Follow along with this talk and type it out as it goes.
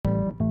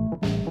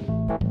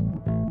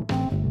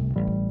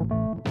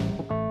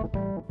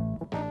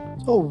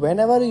So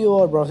whenever you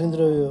are browsing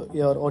through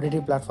your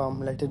OTT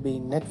platform, let it be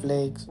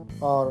Netflix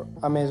or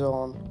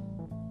Amazon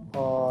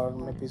or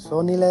maybe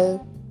Sony Live,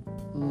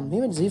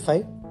 even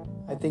Z5,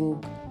 I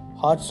think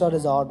Hotstar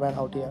is the odd man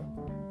out here.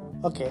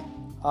 Okay,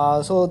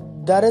 so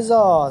there is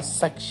a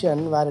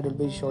section where it will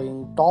be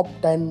showing top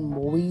 10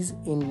 movies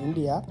in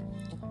India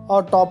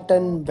or top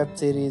 10 web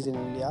series in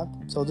India.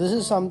 So this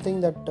is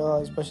something that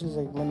special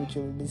segment which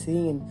you will be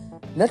seeing in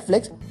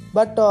Netflix.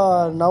 But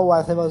now,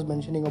 as I was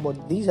mentioning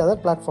about these other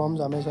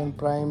platforms, Amazon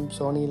Prime,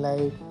 Sony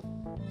Live,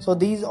 so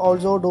these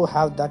also do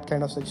have that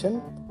kind of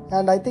section.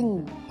 And I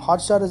think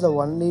Hotstar is the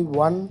only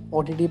one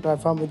OTT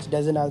platform which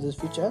doesn't have this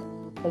feature,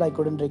 but I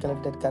couldn't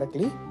recollect it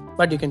correctly.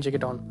 But you can check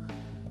it on.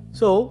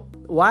 So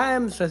why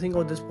I'm stressing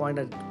out this point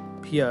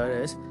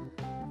here is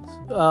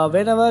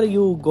whenever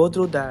you go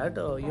through that,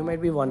 you might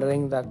be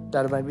wondering that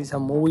there might be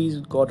some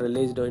movies got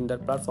released in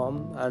that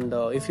platform, and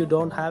if you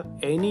don't have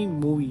any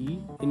movie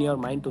in your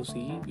mind to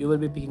see, you will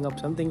be picking up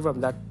something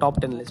from that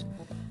top 10 list.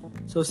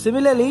 So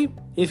similarly,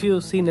 if you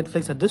see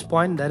Netflix at this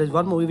point, there is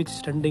one movie which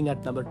is trending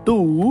at number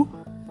 2,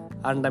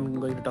 and I'm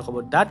going to talk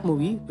about that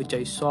movie which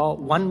I saw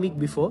 1 week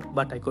before,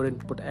 but I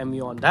couldn't put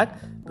Mview on that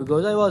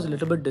because I was a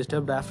little bit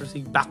disturbed after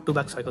seeing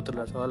back-to-back psycho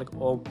thrillers. So I was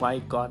like, oh my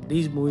god,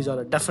 these movies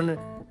are a definite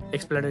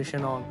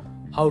explanation on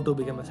how to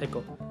become a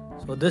psycho.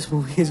 So this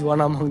movie is one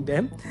among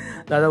them.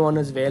 The other one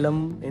is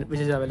Venom, which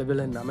is available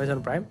in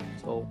Amazon Prime.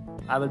 So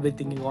I will be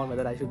thinking on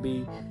whether I should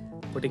be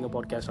putting a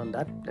podcast on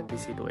that. Let me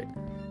see to it.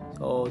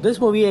 So this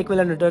movie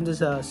Equivalent Returns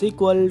is a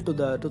sequel to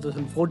the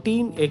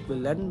 2014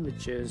 Equivalent,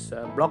 which is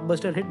a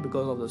blockbuster hit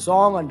because of the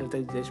song and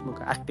Ritesh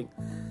Deshmukh acting.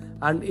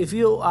 And if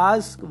you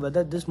ask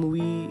whether this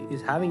movie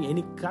is having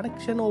any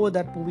connection over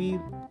that movie,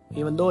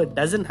 even though it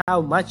doesn't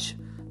have much,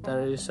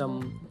 there is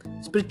some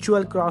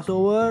spiritual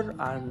crossover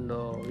and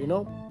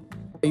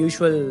the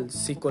usual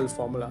sequel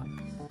formula.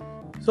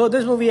 So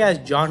this movie has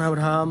John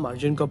Abraham,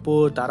 Arjun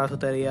Kapoor, Tara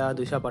Sutaria,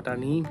 Disha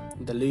Patani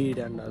in the lead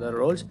and other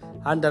roles,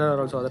 and there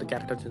are also other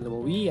characters in the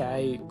movie.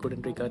 I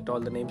couldn't recollect all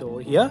the names over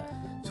here.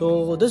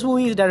 So this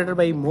movie is directed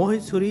by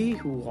Mohit Suri,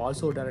 who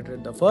also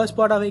directed the first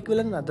part of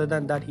Equivalent. Other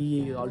than that,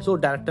 he also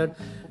directed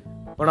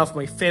one of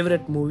my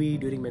favorite movie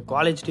during my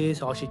college days,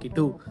 Ashiki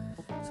 2.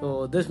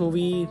 So this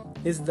movie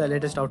is the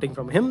latest outing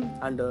from him,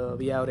 and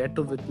we have yet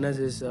to witness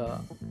his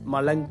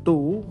Malang 2,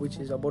 which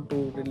is about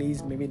to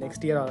release maybe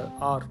next year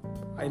or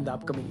in the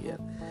upcoming year.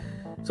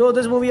 So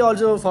this movie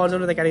also falls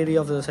under the category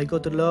of the psycho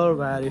thriller,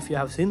 where if you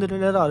have seen the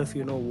thriller or if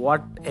you know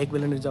what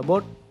Equivalent is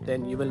about,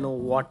 then you will know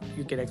what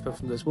you can expect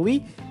from this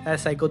movie. A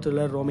psycho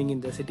thriller roaming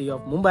in the city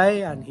of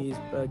Mumbai, and he's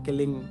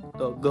killing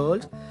the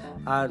girls.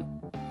 And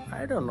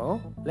I don't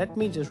know, let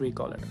me just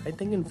recall it. I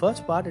think in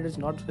first part it is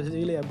not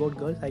specifically about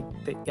girls.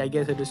 I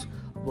guess it is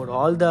about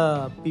all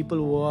the people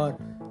who are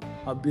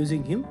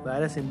abusing him,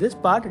 whereas in this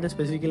part it is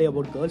specifically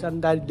about girls,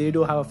 and that they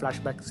do have a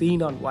flashback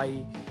scene on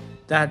why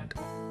that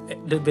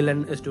the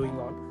villain is doing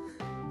on.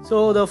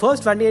 So the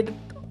first 28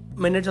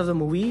 minutes of the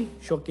movie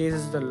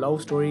showcases the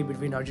love story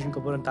between Arjun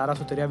Kapoor and Tara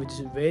Sutaria, which is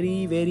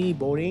very, very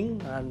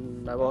boring,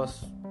 and I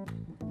was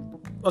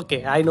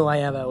okay, I know I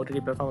have an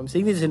OTT platform. I'm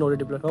seeing this in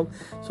OTT platform,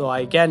 so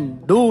I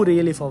can do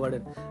really forward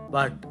it.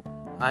 But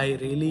I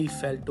really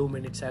felt 2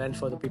 minutes silence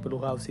for the people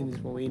who have seen this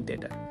movie in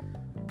theater.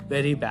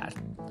 Very bad.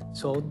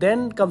 So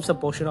then comes a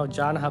portion of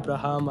John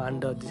Abraham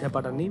and Disha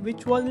Patani,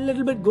 which was a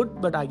little bit good,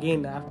 but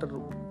again, after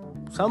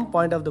some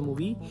point of the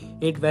movie,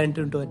 it went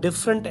into a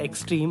different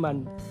extreme,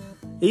 and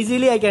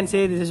easily I can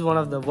say this is one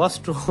of the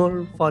worst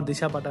role for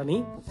Disha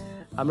Patani.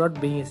 I'm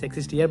not being a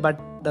sexist here, but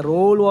the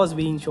role was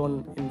being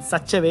shown in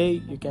such a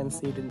way, you can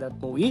see it in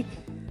that movie.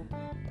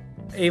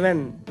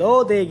 Even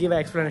though they give an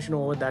explanation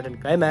over that in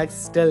climax,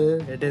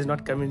 still it is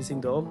not convincing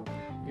though.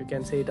 You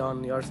can say it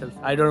on yourself.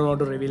 I don't want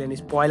to reveal any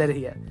spoiler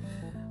here.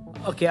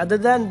 Okay, other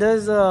than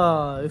this,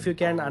 if you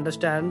can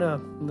understand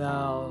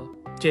the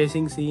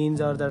chasing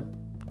scenes or the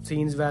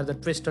scenes where the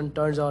twists and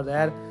turns are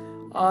there,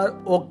 are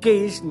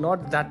okay, it's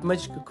not that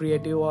much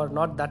creative or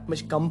not that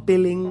much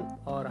compelling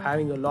or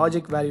having a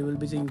logic where you will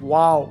be saying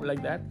wow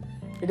like that.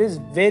 It is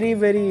very,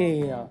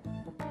 very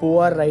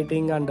poor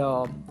writing, and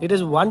it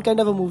is one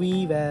kind of a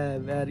movie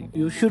where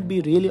you should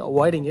be really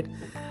avoiding it.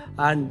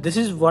 And this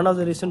is one of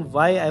the reasons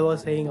why I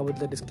was saying about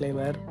the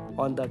disclaimer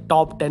on the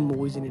top 10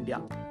 movies in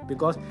India,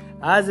 because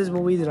as this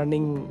movie is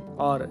running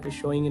or is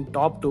showing in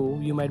top 2,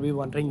 you might be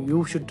wondering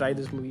you should try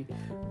this movie,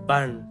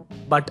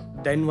 but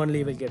then only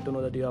you will get to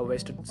know that you have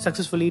wasted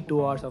successfully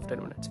 2 hours of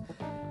 10 minutes.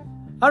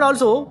 And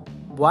also,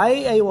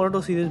 why I wanted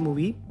to see this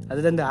movie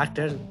other than the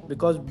actors,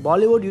 because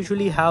Bollywood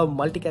usually have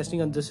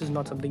multicasting, and this is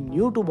not something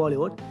new to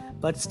Bollywood,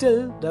 but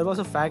still there was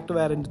a fact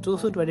where in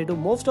 2022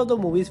 most of the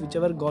movies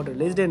whichever got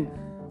released in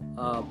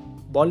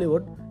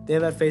Bollywood, they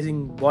were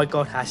facing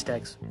boycott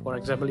hashtags. For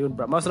example, even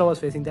Brahmastra was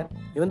facing that,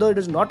 even though it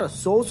is not a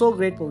so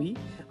great movie,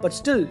 but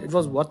still it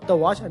was worth the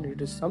watch, and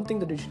it is something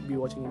that you should be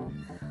watching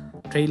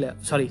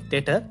in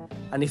theater.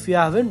 And if you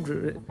haven't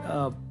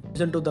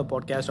listened to the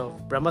podcast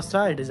of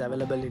Brahmastra, it is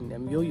available in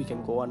Mview. You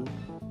can go and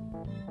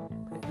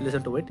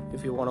listen to it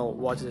if you want to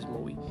watch this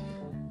movie.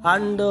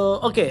 And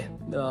okay,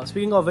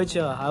 speaking of which,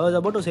 I was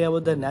about to say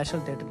about the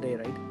National Theatre Day,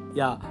 right?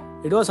 Yeah,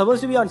 it was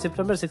supposed to be on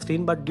September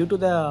 16, but due to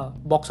the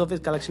box office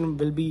collection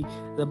will be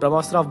the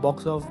Brahmastra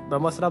box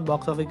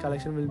office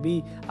collection will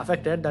be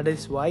affected. That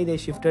is why they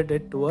shifted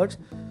it towards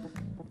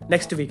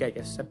next week, I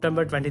guess.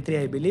 September 23,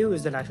 I believe,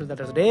 is the National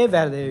Theatre Day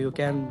where you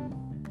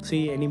can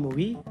see any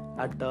movie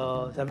at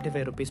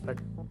 75 rupees per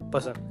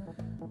person.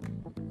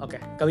 Okay,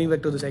 coming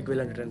back to this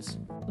Equivalent Returns.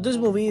 This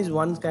movie is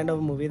one kind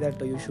of movie that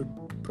you should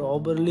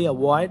probably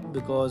avoid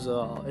because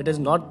it is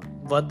not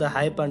worth the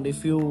hype, and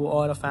if you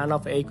are a fan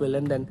of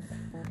Equivalent, then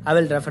I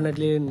will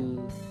definitely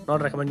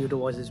not recommend you to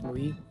watch this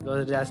movie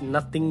because it has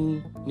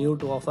nothing new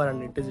to offer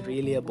and it is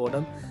really a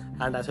boredom.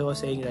 And as I was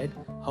saying, right,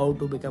 How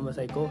to Become a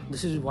Psycho,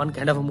 this is one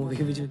kind of a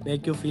movie which will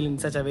make you feel in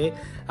such a way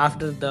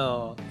after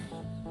the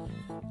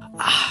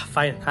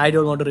fine, I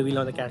don't want to reveal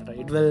on the character.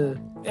 It will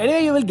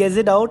anyway, you will guess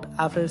it out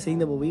after seeing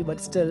the movie, but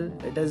still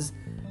it is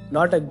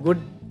not a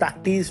good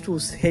practice to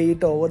say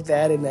it over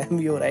there in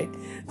Mview, right?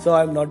 So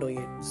I'm not doing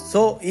it.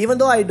 So even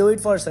though I do it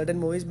for certain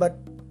movies, but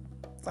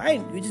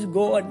fine, you just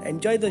go and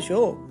enjoy the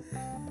show.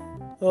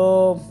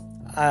 So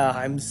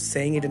I'm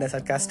saying it in a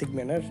sarcastic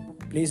manner.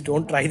 Please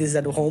don't try this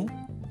at home.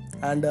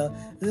 And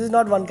this is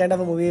not one kind of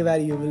a movie where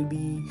you will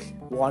be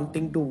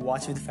wanting to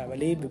watch with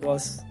family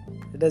because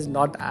it is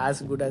not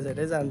as good as it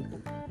is.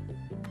 And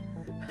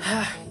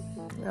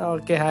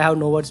okay, I have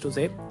no words to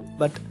say,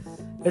 but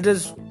it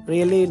is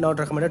really not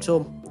recommended.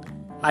 So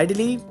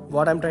ideally,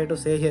 what I'm trying to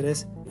say here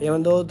is,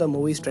 even though the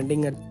movie is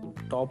trending at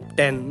top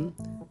 10,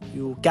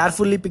 you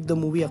carefully pick the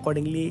movie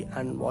accordingly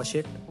and watch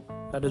it.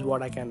 That is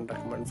what I can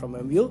recommend from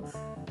Mview.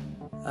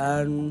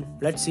 And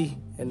let's see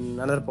in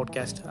another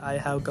podcast. I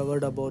have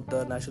covered about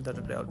the National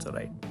Theatre Day also,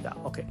 right? Yeah,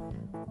 okay.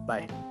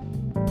 Bye.